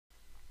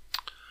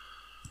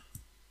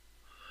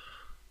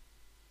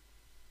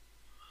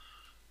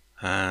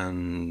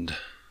and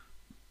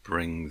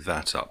bring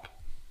that up.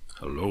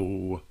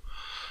 Hello,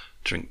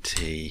 drink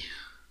tea.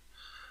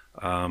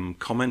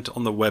 Comment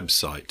on the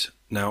website.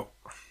 Now,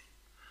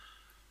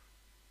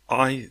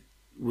 I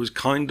was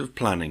kind of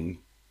planning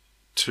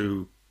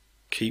to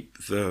keep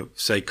the,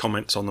 say,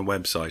 comments on the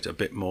website a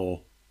bit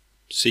more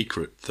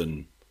secret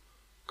than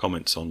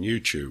comments on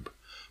YouTube,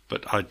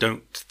 but I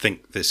don't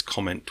think this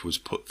comment was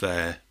put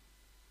there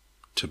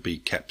to be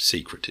kept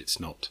secret. It's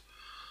not.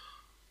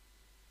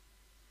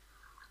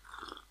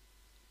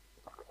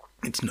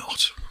 It's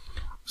not.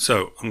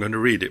 So I'm going to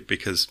read it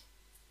because,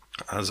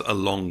 as a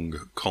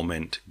long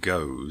comment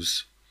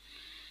goes,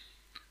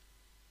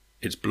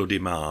 it's bloody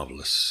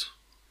marvellous.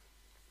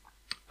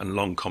 And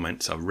long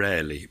comments are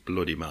rarely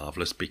bloody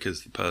marvellous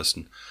because the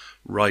person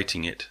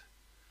writing it,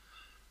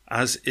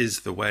 as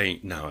is the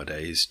way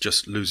nowadays,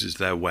 just loses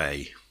their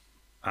way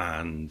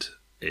and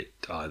it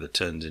either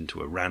turns into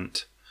a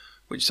rant,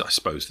 which I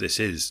suppose this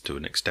is to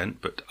an extent,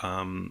 but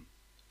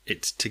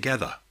it's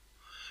together.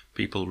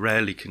 People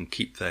rarely can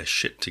keep their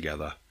shit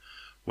together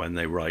when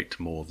they write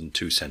more than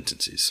 2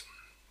 sentences.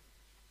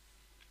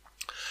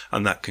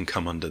 And that can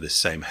come under this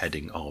same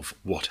heading of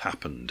what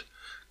happened, ?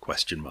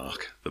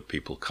 That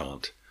people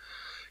can't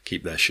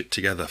keep their shit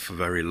together for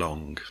very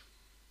long.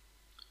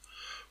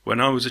 When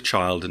I was a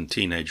child and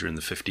teenager in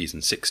the 50s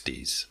and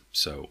 60s,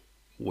 so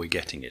we're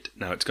getting it.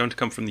 Now, it's going to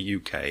come from the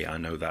UK, I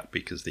know that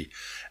because the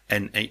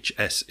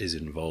NHS is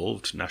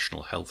involved,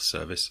 National Health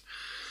Service,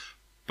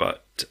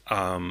 but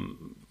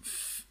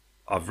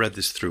I've read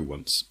this through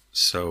once,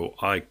 so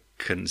I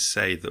can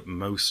say that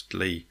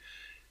mostly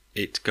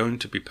it's going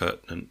to be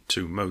pertinent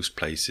to most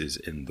places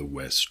in the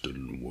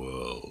Western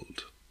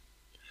world.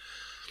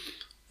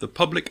 The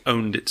public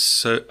owned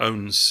its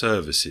own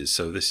services,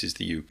 so this is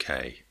the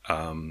UK,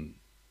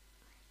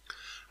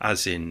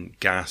 as in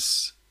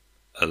gas,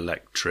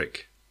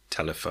 electric,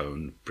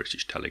 telephone,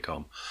 British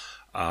Telecom.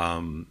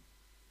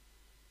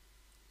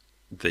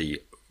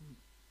 The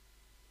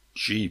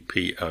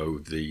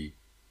GPO, the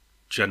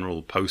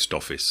General Post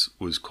Office,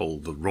 was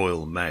called the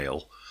Royal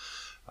Mail,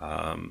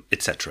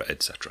 etc.,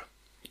 etc.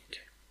 Okay.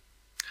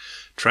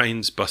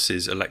 Trains,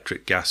 buses,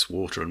 electric, gas,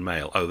 water and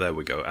mail. Oh, there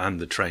we go. And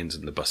the trains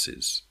and the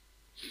buses.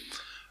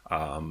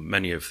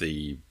 Many of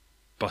the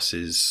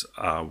buses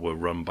were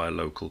run by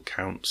local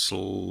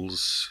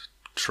councils.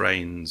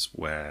 Trains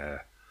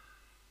were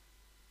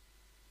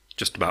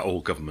just about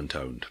all government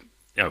owned.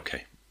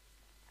 Okay.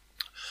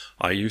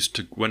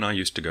 When I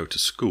used to go to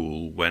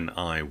school when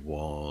I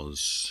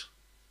was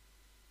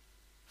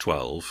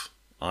 12,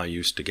 I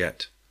used to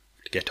get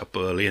up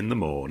early in the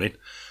morning.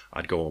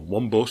 I'd go on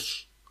one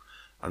bus,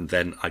 and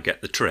then I'd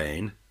get the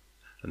train,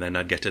 and then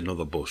I'd get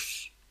another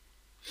bus.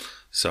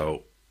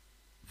 So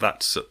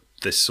that's at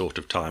this sort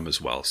of time as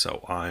well.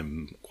 So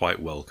I'm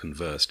quite well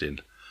conversed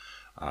in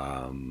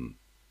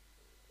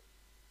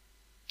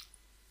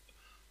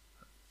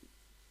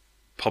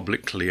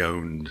publicly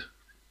owned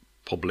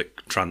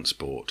public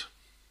transport.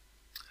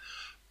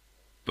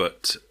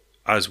 But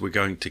as we're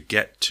going to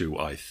get to,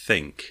 I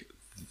think,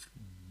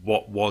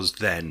 what was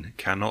then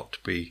cannot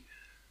be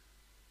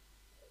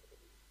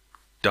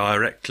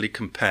directly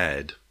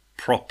compared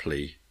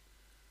properly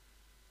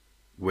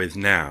with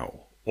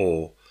now,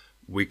 or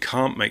we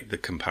can't make the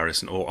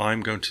comparison, or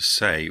I'm going to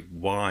say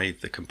why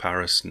the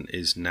comparison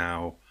is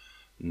now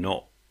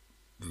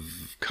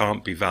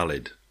can't be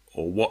valid,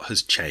 or what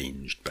has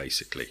changed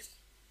basically.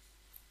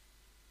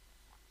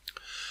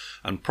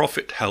 And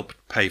profit helped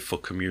pay for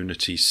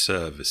community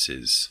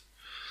services.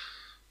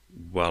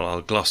 Well,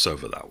 I'll gloss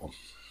over that one.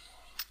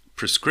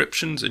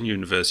 Prescriptions and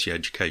university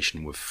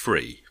education were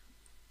free.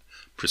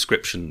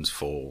 Prescriptions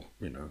for,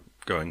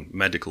 going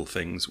medical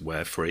things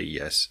were free,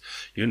 yes.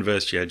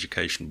 University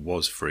education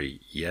was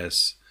free,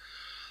 yes.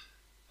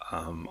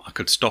 I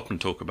could stop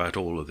and talk about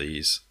all of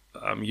these.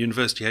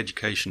 University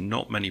education,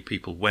 not many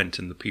people went,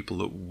 and the people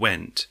that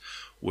went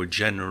were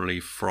generally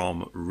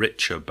from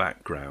richer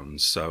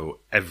backgrounds, so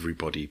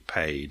everybody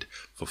paid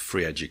for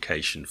free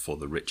education for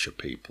the richer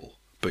people.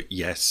 But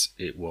yes,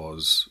 it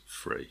was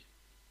free.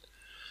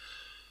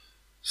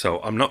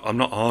 So I'm not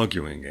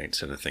arguing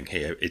against anything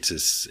here.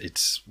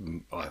 It's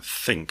I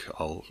think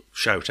I'll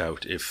shout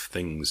out if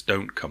things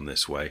don't come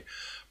this way,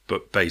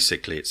 but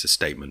basically it's a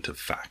statement of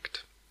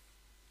fact.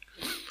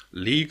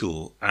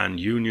 Legal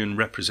and union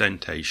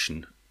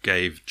representation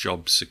gave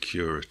job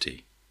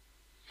security.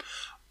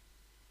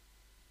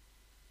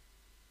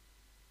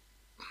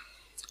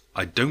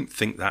 I don't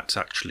think that's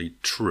actually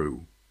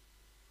true,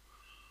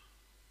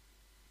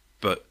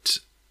 but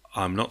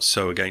I'm not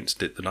so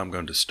against it that I'm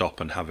going to stop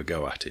and have a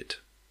go at it.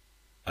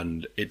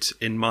 And it's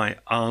in my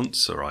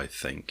answer, I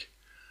think,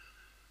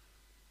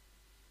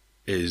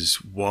 is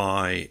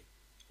why,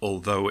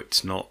 although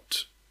it's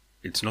not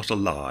a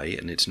lie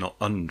and it's not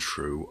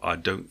untrue, I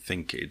don't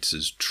think it's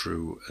as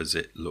true as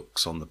it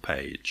looks on the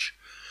page.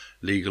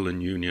 Legal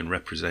and union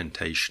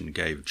representation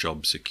gave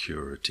job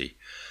security.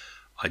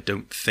 I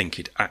don't think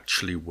it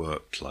actually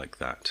worked like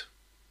that.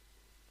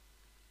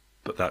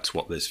 But that's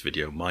what this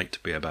video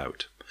might be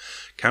about.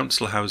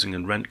 Council housing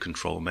and rent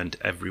control meant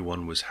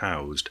everyone was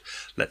housed.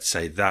 Let's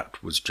say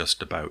that was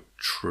just about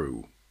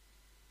true.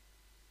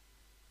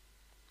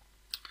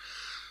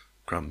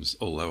 Crumbs,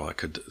 although I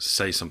could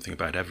say something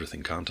about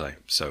everything, can't I?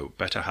 So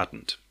better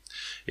hadn't.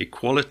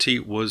 Equality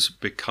was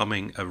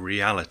becoming a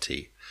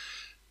reality.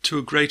 To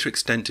a greater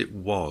extent it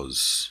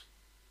was,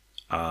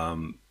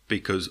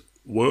 because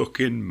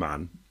working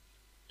man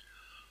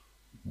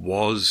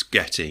was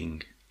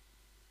getting,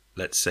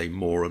 let's say,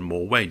 more and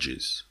more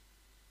wages.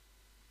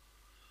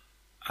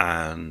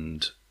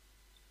 And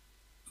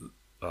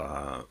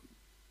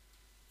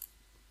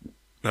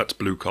that's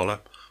blue collar.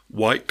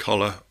 White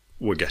collar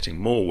were getting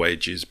more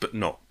wages, but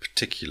not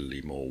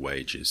particularly more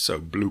wages. So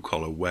blue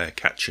collar were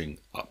catching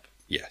up,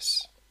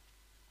 yes.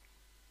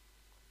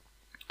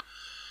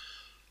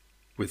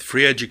 With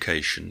free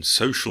education,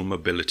 social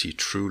mobility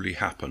truly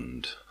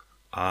happened.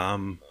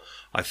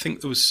 I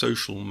think there was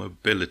social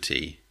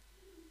mobility,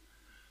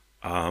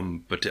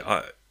 but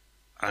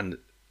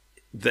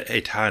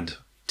it had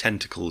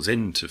tentacles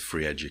into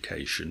free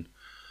education,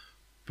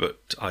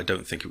 but I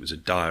don't think it was a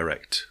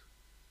direct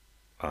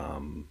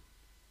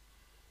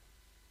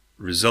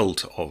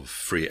result of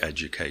free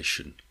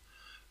education.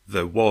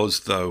 There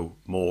was, though,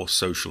 more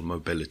social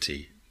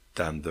mobility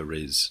than there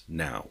is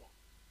now.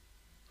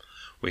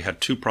 We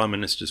had 2 prime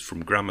ministers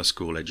from grammar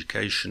school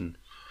education,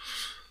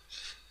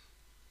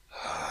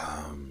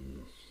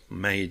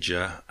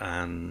 Major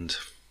and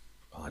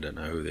I don't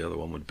know who the other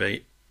one would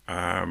be,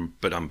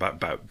 but I'm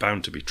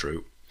bound to be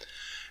true.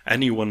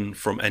 Anyone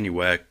from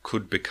anywhere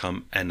could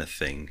become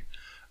anything.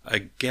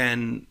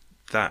 Again,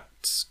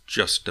 that's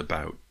just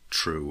about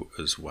true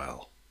as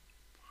well.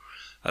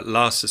 At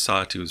last,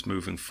 society was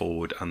moving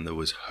forward and there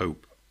was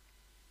hope.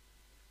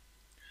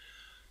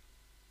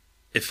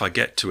 If I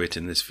get to it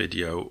in this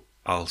video,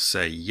 I'll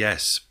say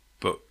yes,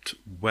 but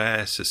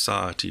where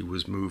society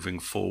was moving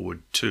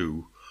forward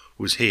to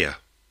was here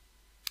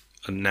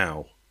and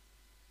now.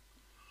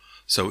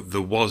 So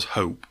there was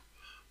hope,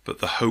 but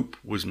the hope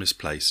was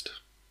misplaced.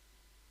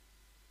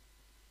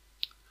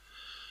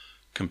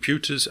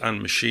 Computers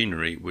and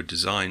machinery were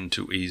designed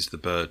to ease the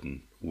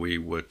burden. We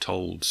were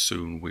told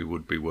soon we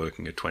would be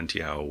working a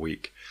 20-hour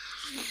week.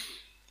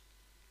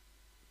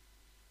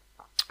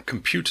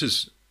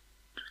 Computers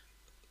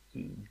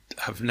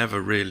have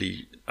never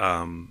really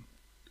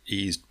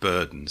eased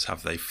burdens,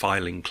 have they?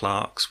 Filing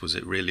clerks, was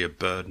it really a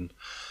burden?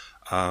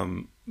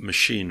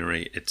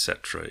 Machinery,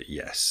 etc.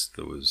 Yes,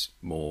 there was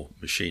more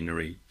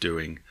machinery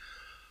doing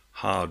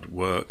hard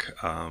work,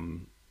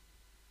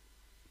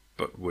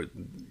 but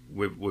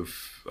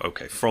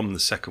okay, from the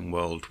Second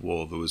World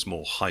War there was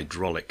more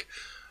hydraulic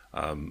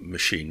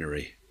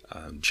machinery,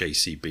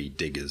 JCB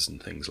diggers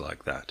and things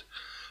like that,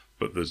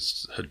 but there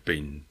had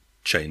been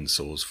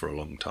chainsaws for a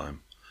long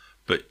time.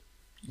 But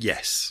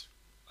yes,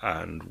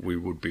 and we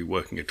would be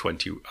working a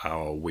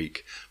 20-hour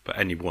week, but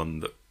anyone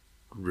that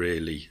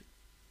really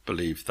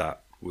believed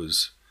that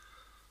was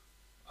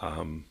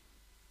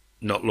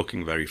not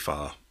looking very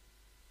far.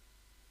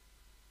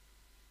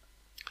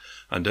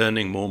 And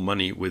earning more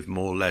money with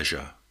more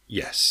leisure.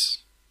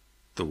 Yes,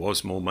 there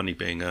was more money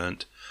being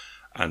earned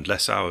and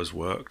less hours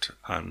worked,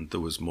 and there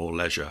was more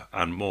leisure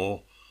and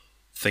more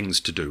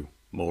things to do,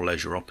 more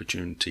leisure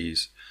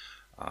opportunities.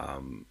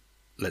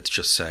 Let's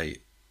just say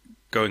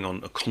going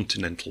on a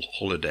continental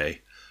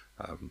holiday,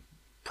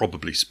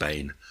 probably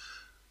Spain,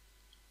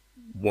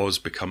 was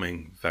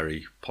becoming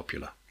very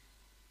popular.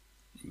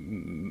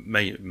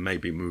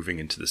 Maybe moving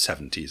into the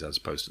 70s as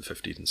opposed to the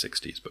 50s and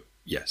 60s, but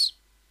yes.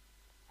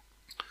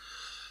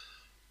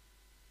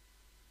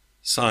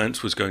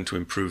 Science was going to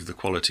improve the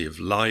quality of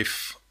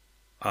life.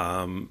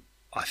 I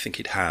think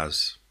it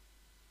has.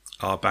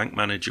 Our bank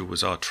manager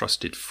was our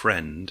trusted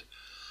friend.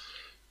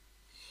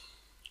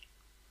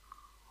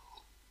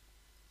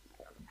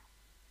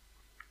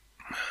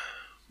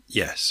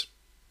 Yes.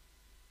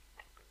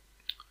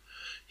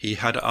 He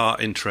had our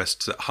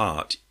interests at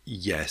heart.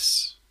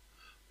 Yes.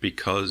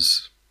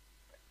 Because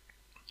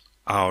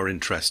our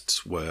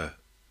interests were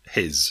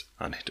his,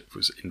 and it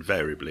was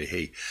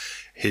invariably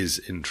his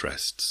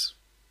interests.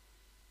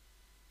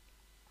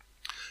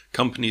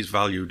 Companies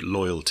valued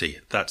loyalty.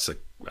 That's an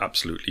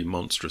absolutely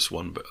monstrous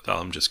one, but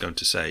I'm just going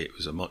to say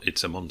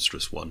it's a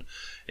monstrous one.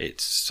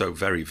 It's so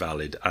very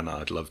valid, and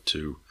I'd love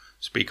to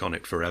speak on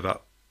it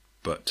forever,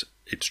 but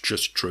it's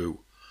just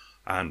true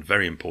and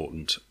very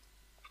important,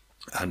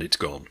 and it's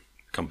gone.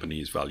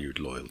 Companies valued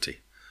loyalty.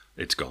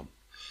 It's gone.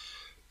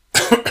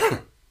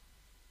 The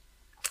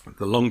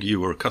longer you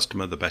were a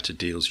customer, the better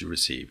deals you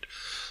received.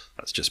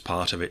 That's just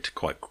part of it,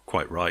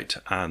 quite right.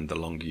 And the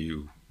longer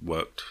you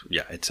worked,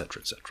 yeah,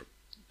 etc., etc.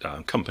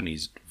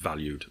 Companies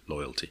valued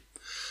loyalty.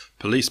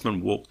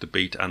 Policemen walked the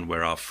beat and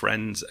were our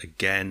friends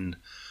again.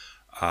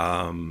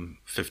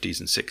 50s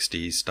and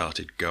 60s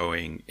started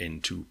going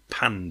into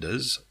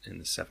pandas in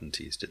the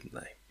 70s, didn't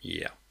they?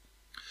 Yeah.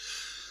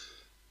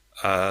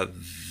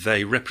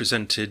 They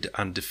represented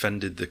and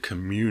defended the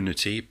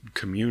community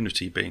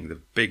being the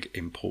big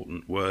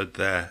important word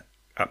there.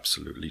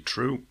 Absolutely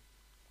true.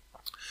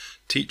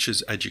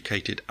 Teachers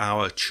educated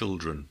our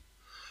children.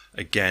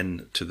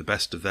 Again, to the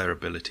best of their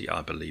ability,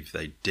 I believe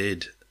they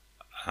did,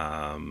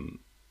 and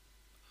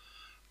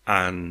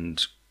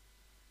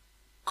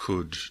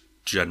could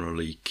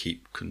generally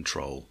keep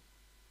control.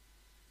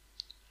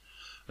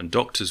 And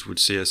doctors would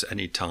see us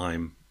any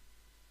time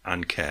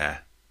and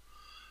care.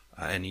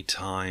 Any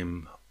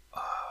time, a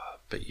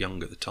bit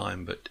young at the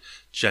time, but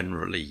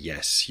generally,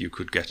 yes, you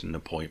could get an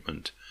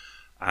appointment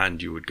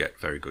and you would get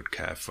very good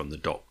care from the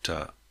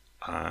doctor,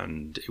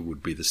 and it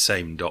would be the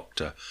same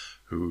doctor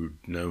who'd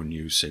known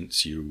you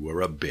since you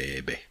were a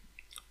baby,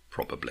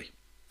 probably.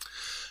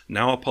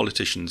 Now our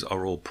politicians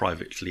are all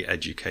privately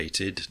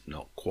educated.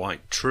 Not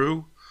quite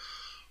true,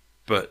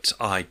 but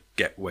I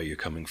get where you're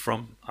coming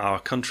from. Our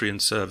country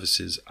and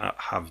services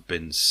have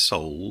been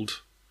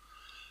sold.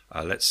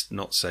 Let's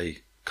not say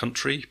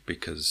country,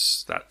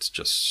 because that's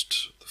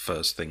just the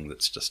first thing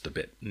that's just a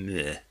bit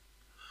meh.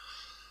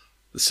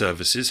 The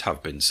services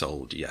have been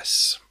sold,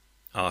 yes.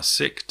 Our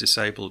sick,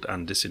 disabled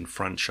and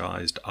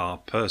disenfranchised are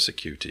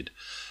persecuted.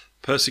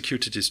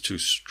 Persecuted is too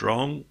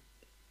strong,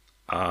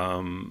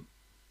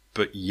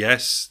 but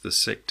yes, the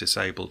sick,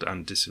 disabled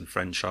and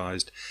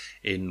disenfranchised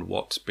in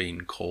what's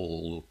been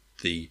called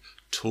the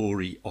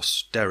Tory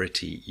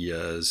austerity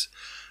years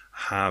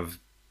have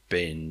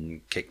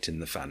been kicked in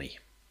the fanny.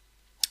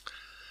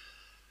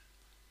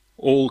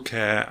 All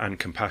care and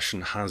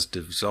compassion has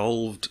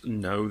dissolved.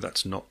 No,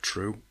 that's not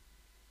true.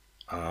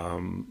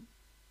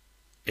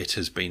 It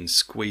has been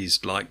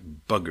squeezed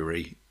like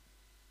buggery,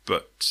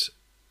 but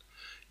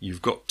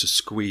you've got to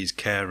squeeze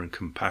care and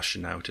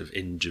compassion out of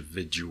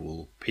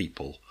individual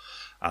people,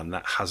 and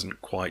that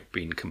hasn't quite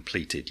been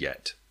completed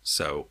yet,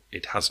 so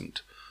it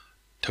hasn't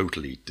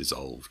totally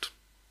dissolved.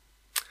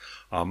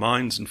 Our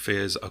minds and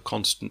fears are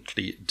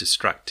constantly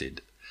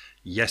distracted.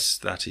 Yes,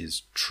 that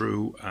is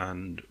true,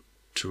 and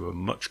to a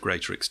much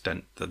greater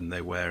extent than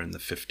they were in the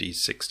 50s,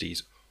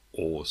 60s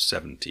or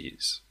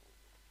 70s.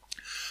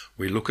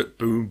 We look at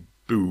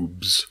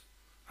boobs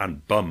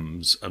and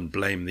bums and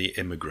blame the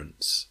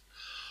immigrants.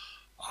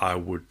 I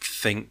would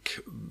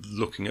think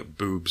looking at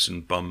boobs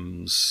and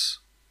bums,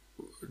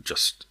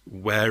 just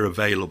where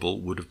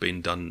available, would have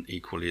been done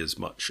equally as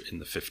much in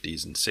the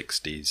 50s and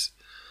 60s.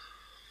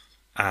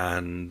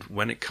 And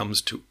when it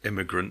comes to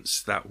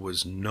immigrants, that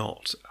was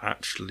not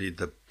actually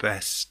the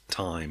best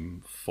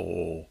time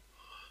for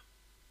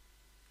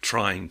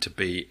trying to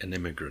be an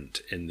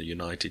immigrant in the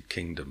United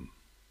Kingdom.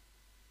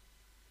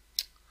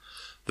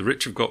 The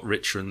rich have got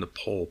richer and the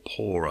poor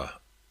poorer.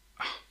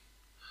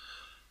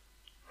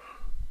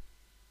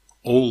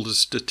 All the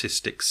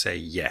statistics say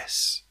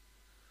yes.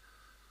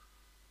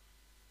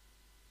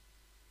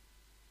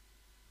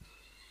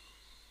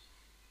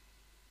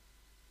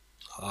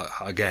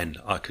 Again,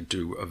 I could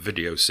do a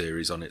video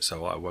series on it,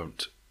 so I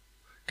won't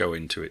go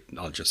into it.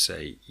 I'll just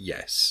say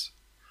yes.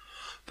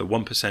 The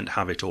 1%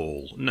 have it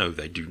all. No,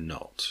 they do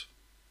not.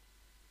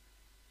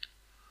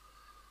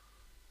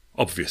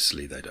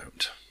 Obviously they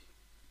don't.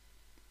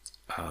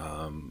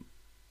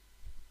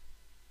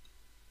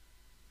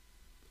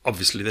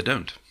 Obviously they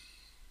don't.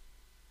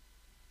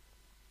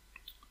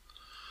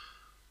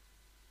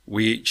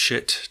 We eat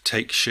shit,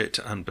 take shit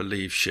and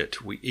believe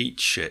shit. We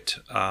eat shit.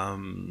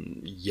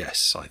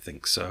 Yes, I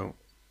think so.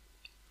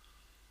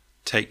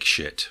 Take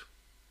shit.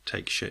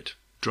 Take shit.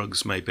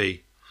 Drugs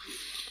maybe.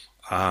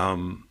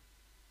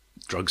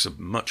 Drugs are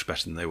much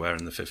better than they were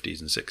in the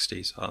 50s and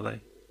 60s, are they?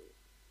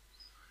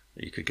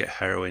 You could get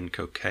heroin,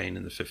 cocaine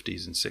in the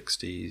 50s and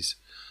 60s.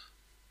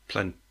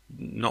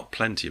 Not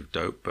plenty of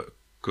dope, but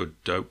good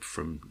dope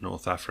from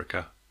North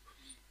Africa.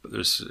 But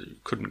you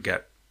couldn't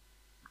get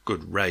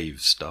good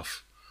rave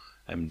stuff,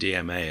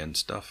 MDMA and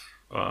stuff.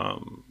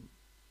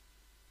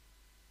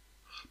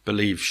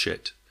 Believe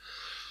shit.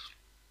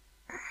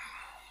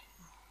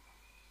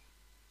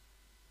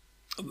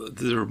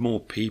 There are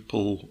more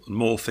people,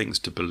 more things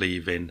to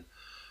believe in.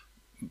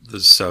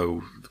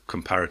 So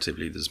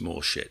comparatively, there's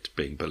more shit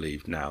being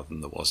believed now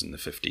than there was in the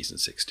 50s and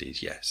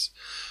 60s, yes.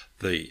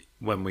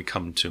 When we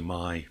come to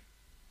my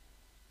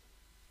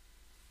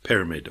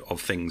pyramid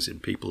of things in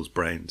people's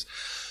brains,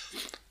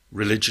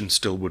 religion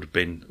still would have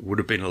been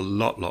a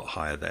lot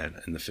higher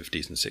then in the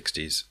 50s and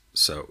 60s.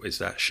 So is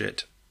that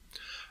shit?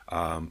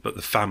 But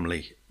the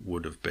family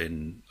would have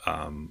been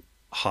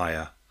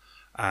higher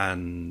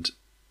and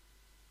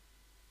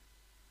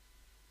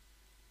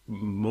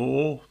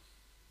more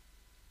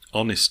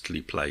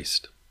honestly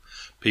placed.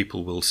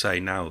 People will say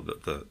now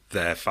that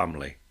their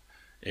family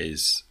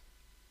is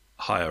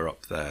higher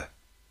up their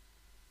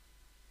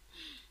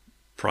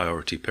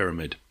priority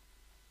pyramid.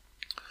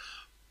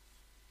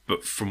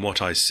 But from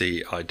what I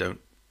see, I don't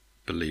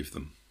believe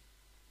them.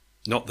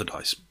 Not that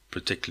I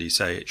particularly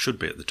say it should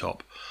be at the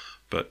top,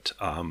 but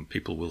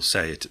people will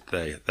say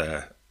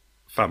their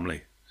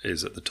family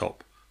is at the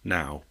top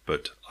now,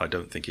 but I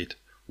don't think it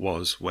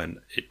was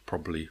when it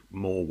probably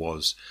more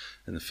was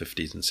in the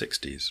 50s and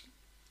 60s.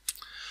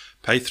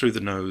 Pay through the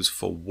nose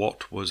for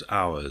what was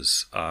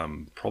ours,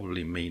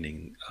 probably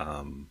meaning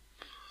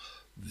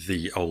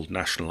the old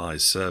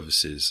nationalised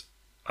services.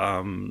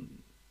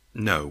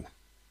 No.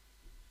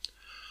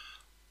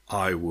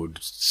 I would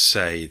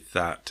say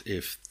that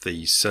if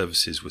the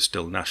services were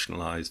still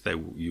nationalised,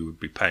 you would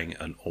be paying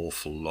an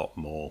awful lot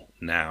more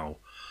now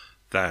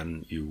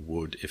than you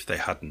would if they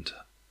hadn't.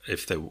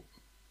 You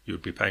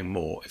would be paying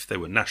more if they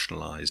were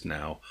nationalised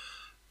now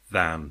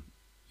than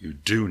you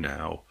do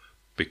now,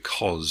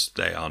 because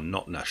they are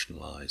not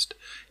nationalised.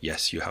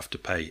 Yes, you have to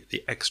pay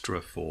the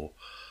extra for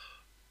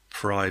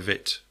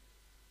private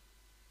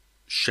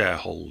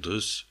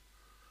shareholders'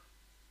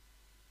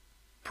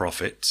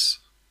 profits,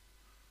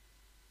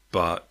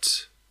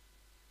 but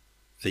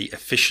the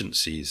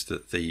efficiencies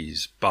that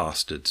these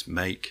bastards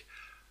make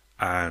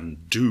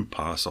and do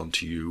pass on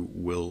to you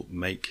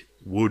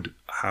would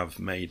have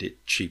made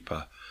it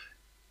cheaper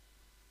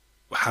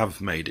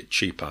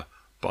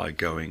by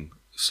going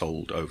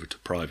sold over to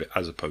private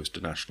as opposed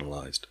to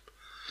nationalised.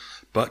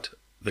 But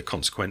the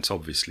consequence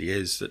obviously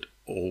is that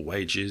all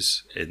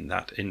wages in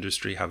that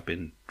industry have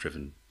been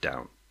driven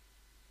down.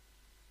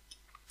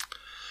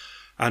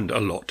 And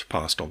a lot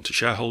passed on to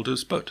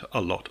shareholders, but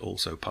a lot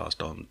also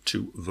passed on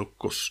to the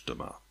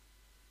customer.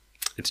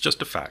 It's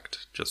just a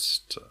fact,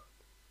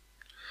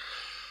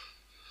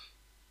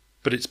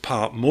 but it's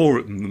more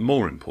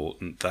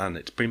important than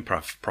it's been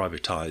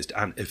privatised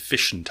and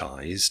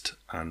efficientised,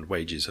 and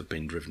wages have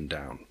been driven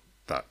down.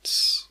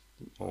 That's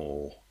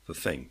all the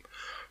thing.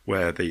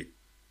 Where the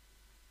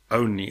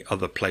only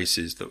other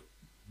places that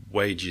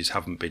wages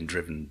haven't been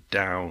driven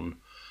down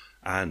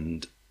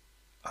and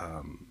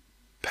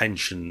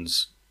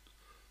pensions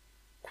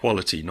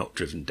quality not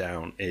driven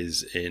down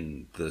is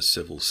in the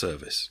civil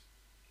service.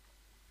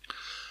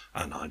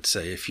 And I'd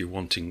say if you're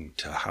wanting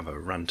to have a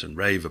rant and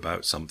rave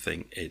about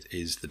something, it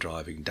is the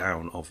driving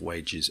down of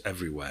wages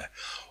everywhere.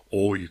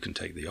 Or you can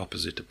take the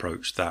opposite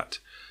approach, that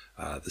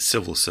the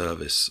civil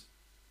service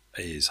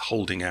is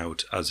holding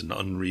out as an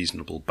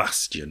unreasonable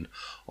bastion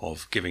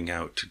of giving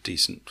out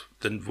decent...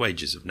 The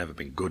wages have never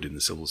been good in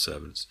the civil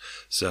service,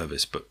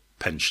 but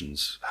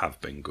pensions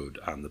have been good,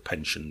 and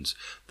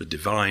the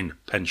divine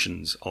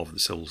pensions of the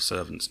civil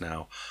servants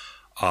now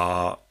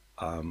are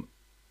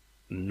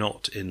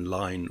not in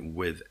line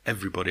with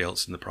everybody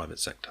else in the private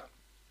sector.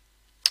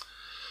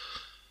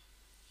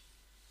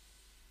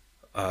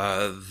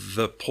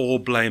 The poor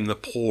blame the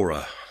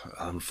poorer.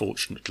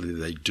 Unfortunately,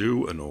 they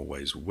do and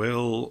always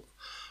will,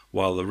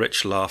 while the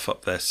rich laugh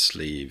up their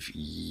sleeve.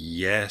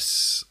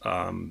 Yes,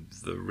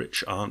 the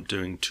rich aren't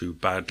doing too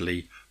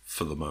badly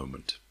for the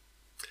moment.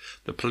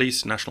 The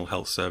police, National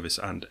Health Service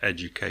and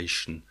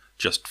education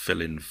just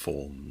fill in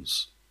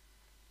forms.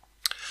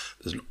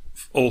 There's an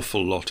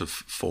awful lot of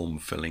form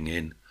filling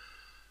in.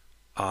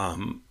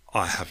 I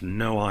have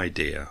no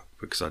idea,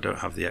 because I don't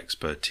have the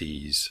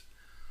expertise,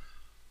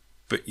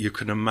 but you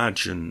can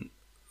imagine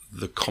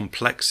the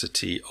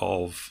complexity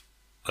of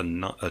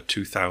a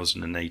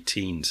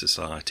 2018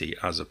 society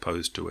as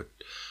opposed to a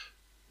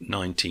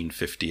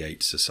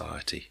 1958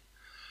 society,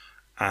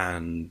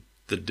 and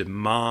the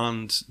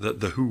demands,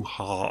 the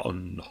hoo-ha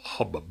and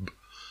hubbub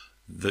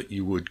that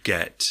you would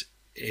get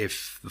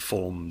if the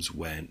forms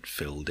weren't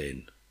filled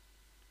in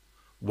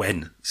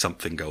when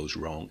something goes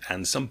wrong,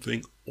 and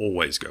something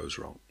always goes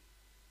wrong.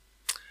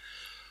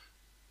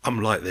 I'm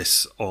like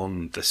this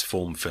on this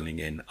form filling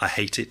in. I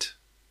hate it.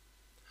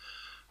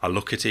 I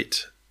look at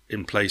it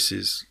in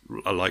places,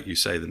 like you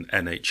say, the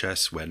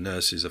NHS, where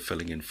nurses are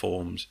filling in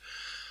forms,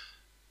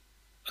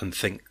 and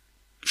think,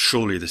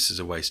 surely this is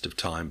a waste of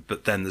time.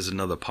 But then there's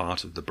another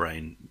part of the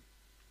brain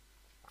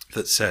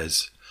that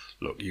says,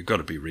 look, you've got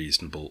to be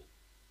reasonable.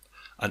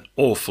 An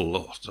awful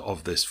lot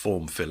of this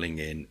form filling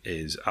in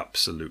is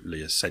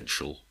absolutely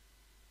essential,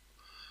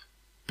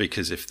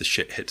 because if the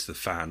shit hits the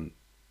fan,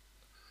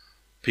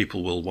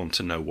 people will want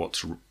to know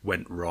what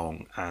went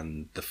wrong,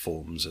 and the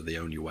forms are the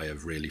only way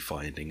of really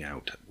finding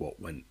out what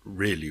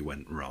really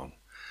went wrong.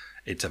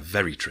 It's a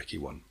very tricky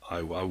one.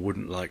 I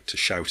wouldn't like to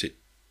shout it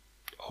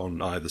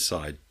on either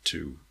side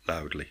too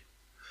loudly.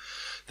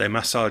 They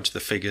massage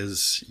the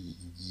figures,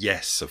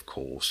 yes, of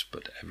course,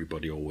 but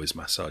everybody always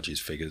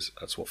massages figures.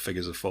 That's what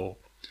figures are for.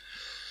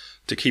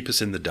 To keep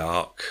us in the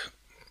dark,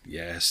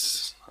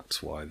 yes,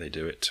 that's why they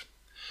do it.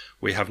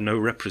 We have no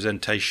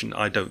representation.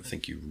 I don't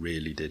think you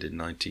really did in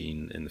the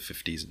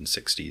 50s and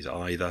 60s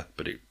either,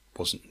 but it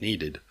wasn't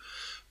needed,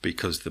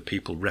 because the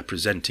people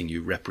representing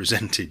you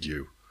represented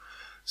you.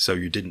 So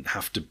you didn't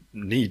have to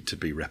need to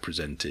be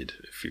represented,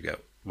 if you get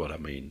what I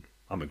mean.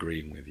 I'm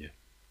agreeing with you.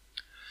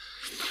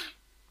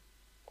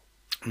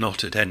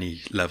 Not at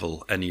any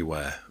level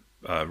anywhere.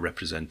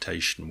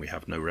 Representation. We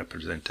have no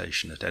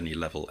representation at any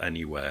level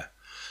anywhere,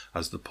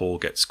 as the poor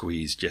get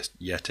squeezed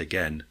yet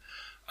again.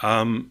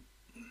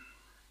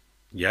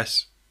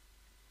 Yes.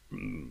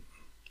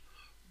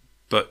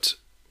 But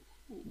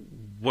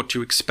what do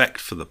you expect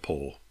for the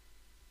poor?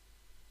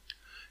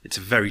 It's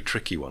a very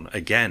tricky one.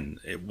 Again,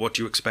 what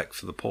do you expect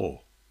for the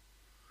poor?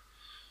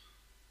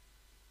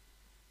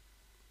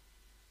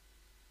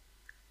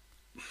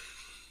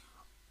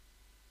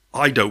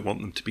 I don't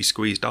want them to be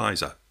squeezed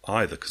either,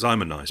 because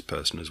I'm a nice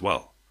person as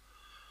well.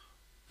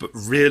 But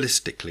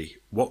realistically,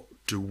 what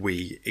do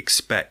we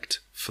expect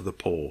for the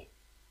poor?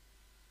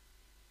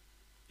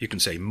 You can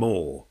say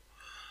more.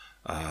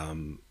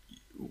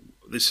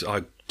 This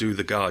I do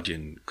the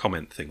Guardian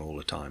comment thing all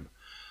the time.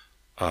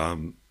 A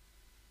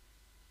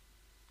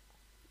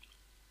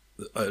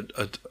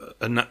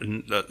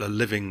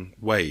living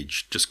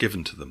wage just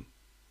given to them.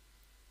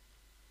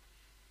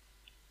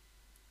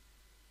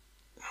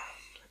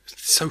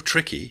 It's so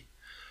tricky.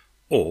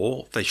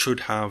 Or they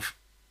should have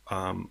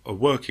a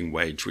working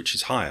wage which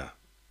is higher.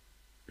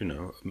 You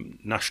know,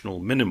 national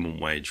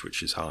minimum wage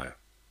which is higher.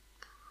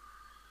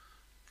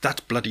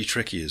 That's bloody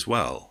tricky as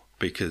well,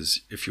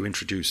 because if you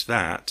introduce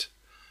that,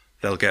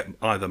 they'll get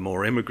either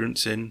more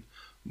immigrants in,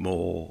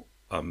 more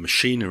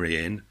machinery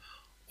in,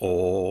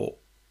 or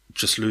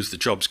just lose the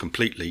jobs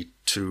completely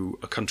to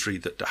a country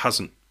that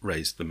hasn't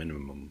raised the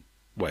minimum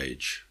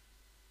wage.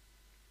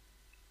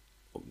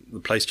 The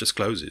place just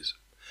closes.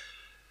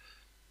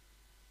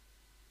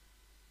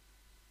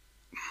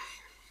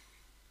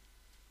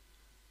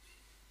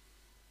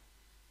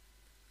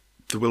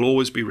 There will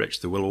always be rich,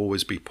 there will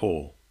always be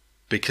poor,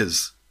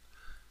 because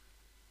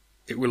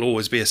it will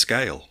always be a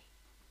scale.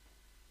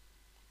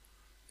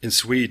 In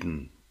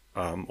Sweden,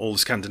 all the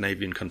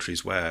Scandinavian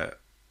countries where,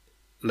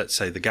 let's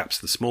say, the gap's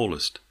the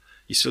smallest,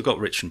 you still got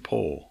rich and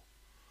poor.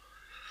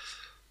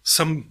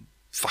 Some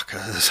fucker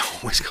has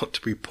always got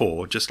to be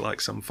poor, just like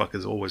some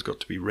fucker's always got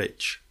to be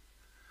rich.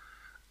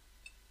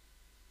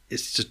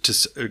 It's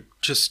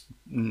just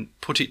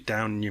put it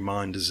down in your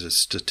mind as a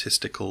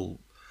statistical,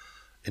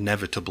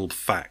 inevitable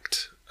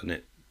fact, and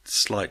it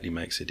slightly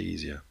makes it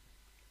easier.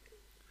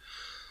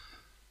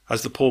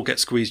 As the poor get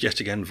squeezed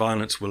yet again,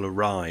 violence will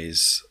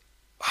arise.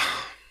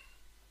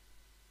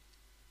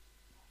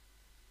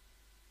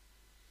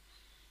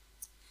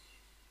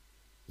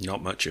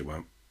 Not much it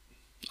won't.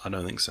 I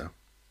don't think so.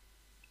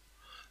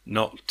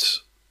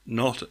 Not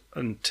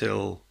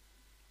until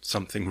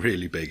something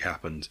really big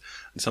happens,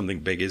 and something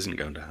big isn't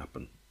going to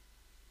happen.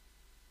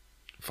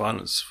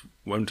 Violence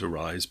won't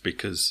arise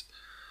because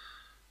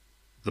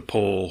the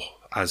poor,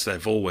 as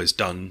they've always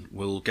done,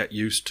 will get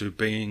used to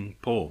being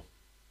poor.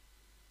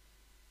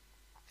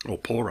 Or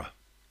poorer.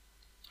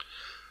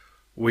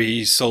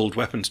 We sold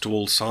weapons to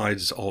all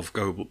sides of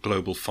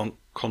global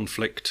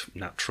conflict,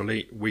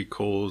 naturally. We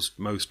caused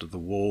most of the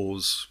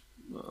wars.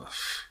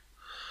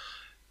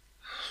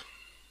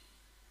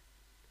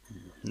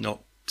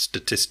 Not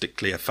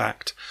statistically a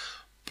fact,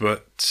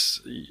 but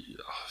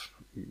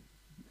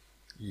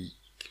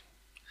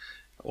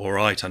all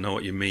right, I know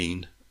what you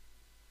mean.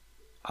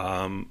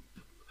 But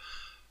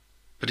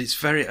it's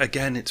very,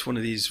 again, it's one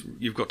of these,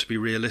 you've got to be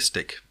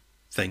realistic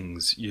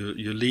things.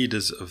 You're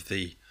leaders of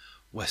the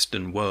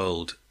Western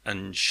world,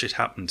 and shit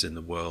happens in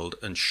the world,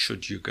 and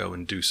should you go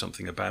and do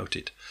something about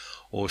it,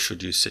 or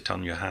should you sit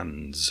on your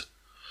hands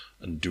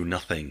and do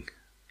nothing?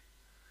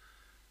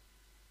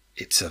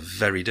 It's a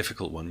very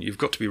difficult one. You've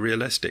got to be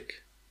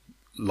realistic,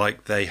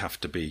 like they have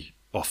to be,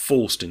 or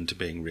forced into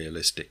being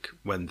realistic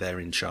when they're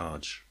in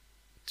charge.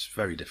 It's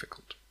very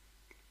difficult.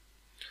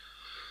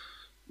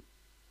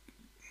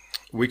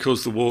 We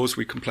cause the wars,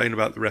 we complain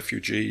about the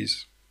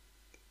refugees,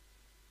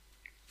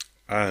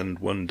 and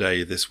one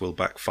day this will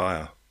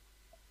backfire.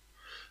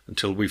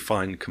 Until we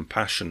find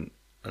compassion,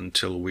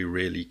 until we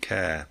really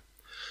care.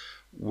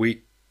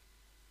 We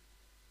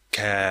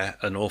care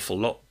an awful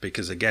lot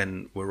because,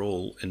 again, we're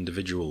all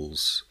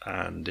individuals,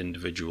 and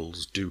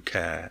individuals do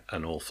care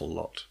an awful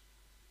lot.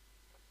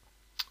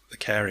 The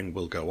caring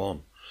will go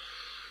on.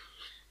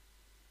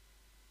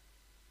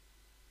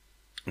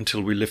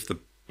 Until we lift the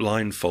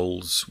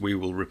blindfolds, we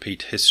will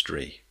repeat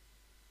history.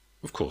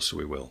 Of course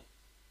we will.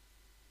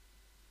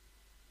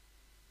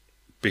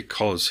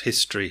 Because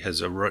history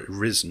has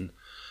arisen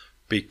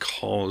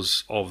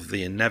because of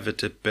the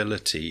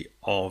inevitability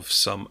of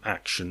some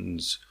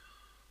actions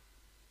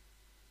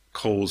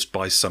caused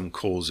by some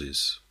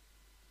causes.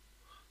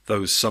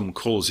 Those some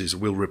causes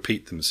will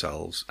repeat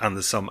themselves, and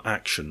the some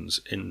actions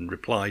in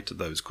reply to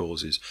those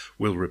causes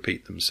will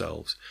repeat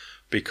themselves,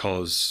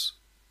 because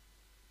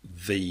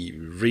the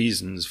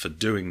reasons for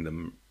doing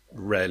them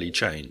rarely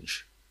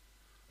change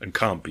and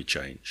can't be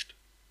changed,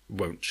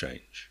 won't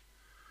change.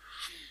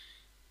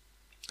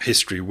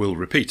 History will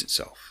repeat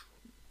itself.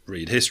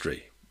 Read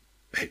history.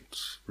 It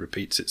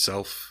repeats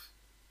itself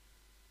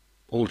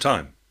all the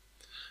time,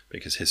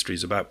 because history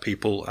is about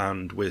people,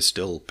 and we're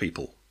still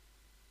people.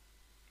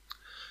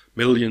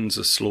 Millions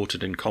are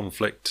slaughtered in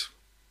conflict.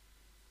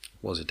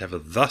 Was it ever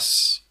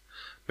thus?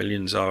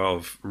 Millions are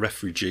of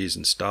refugees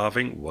and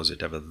starving. Was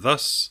it ever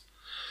thus?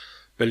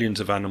 Billions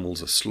of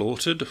animals are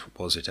slaughtered.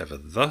 Was it ever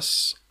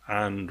thus?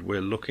 And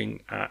we're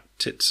looking at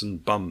tits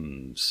and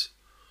bums,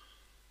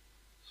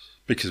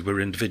 because we're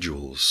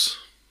individuals.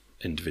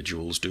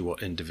 Individuals do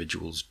what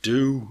individuals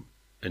do.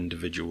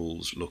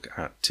 Individuals look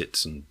at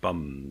tits and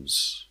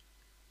bums,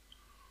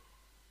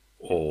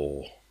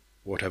 or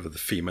whatever the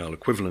female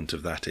equivalent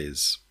of that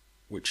is,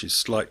 which is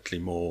slightly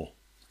more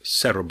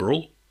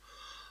cerebral,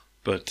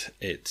 but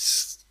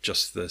it's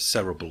just the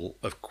cerebral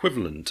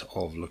equivalent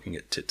of looking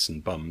at tits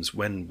and bums.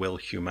 When will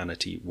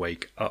humanity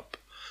wake up?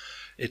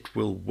 It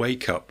will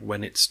wake up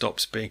when it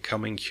stops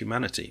becoming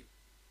humanity.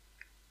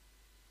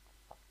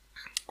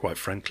 quite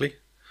frankly,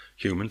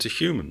 human to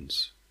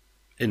humans,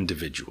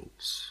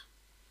 individuals,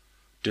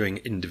 doing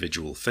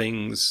individual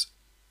things,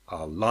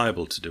 are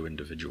liable to do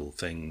individual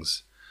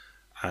things,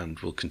 and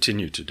will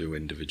continue to do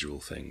individual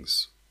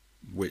things,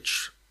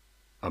 which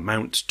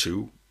amount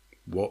to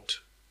what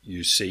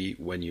you see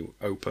when you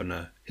open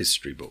a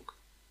history book.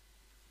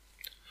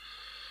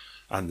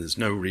 And there's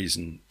no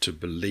reason to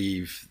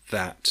believe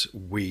that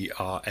we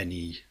are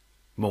any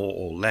more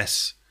or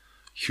less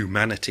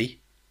humanity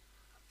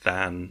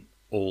than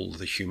all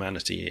the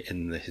humanity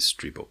in the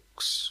history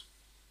books.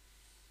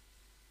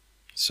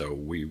 So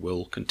we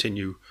will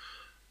continue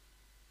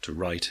to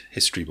write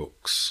history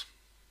books.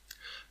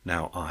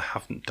 Now, I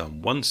haven't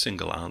done one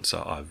single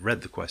answer. I've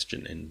read the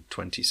question in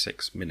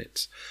 26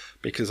 minutes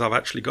because I've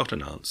actually got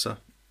an answer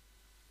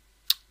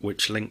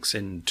which links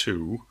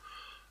into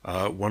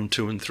 1,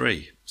 2 and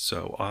 3.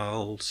 So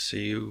I'll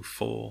see you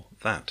for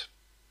that.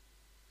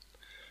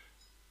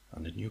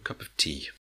 And a new cup of tea.